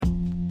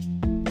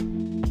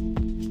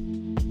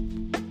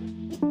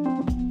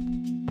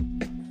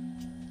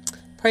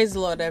Praise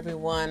the Lord,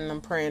 everyone. I'm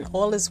praying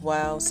all is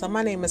well. So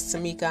my name is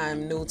Tamika.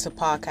 I'm new to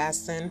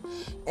podcasting,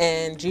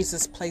 and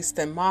Jesus placed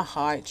in my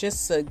heart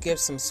just to give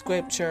some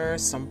scripture,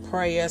 some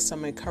prayer,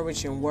 some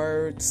encouraging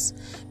words,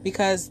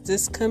 because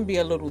this can be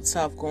a little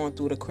tough going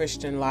through the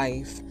Christian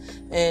life.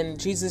 And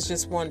Jesus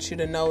just wants you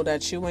to know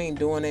that you ain't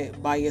doing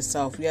it by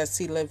yourself. Yes,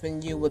 He lives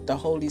in you with the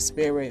Holy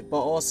Spirit, but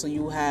also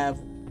you have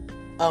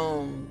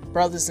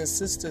brothers and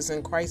sisters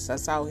in Christ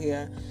that's out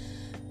here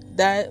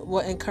that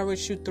will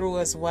encourage you through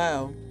as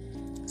well.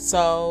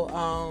 So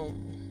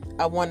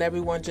I want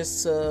everyone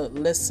just to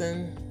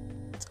listen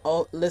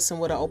with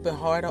an open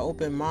heart, an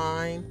open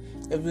mind.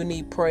 If you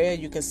need prayer,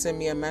 you can send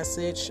me a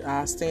message.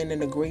 I stand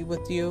and agree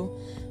with you.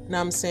 And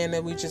I'm saying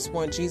that we just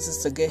want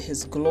Jesus to get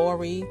His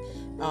glory.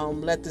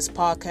 Let this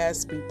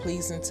podcast be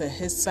pleasing to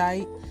His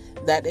sight,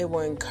 that it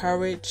will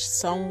encourage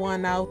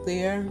someone out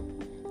there.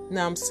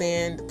 Now I'm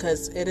saying,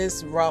 because it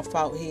is rough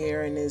out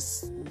here and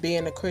it's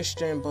being a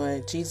Christian,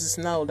 but Jesus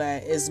know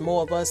that it's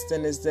more of us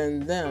than is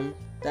in them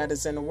that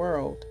is in the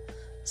world.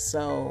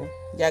 So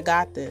y'all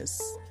got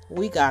this.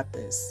 We got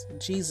this.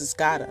 Jesus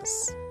got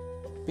us.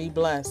 Be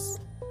blessed.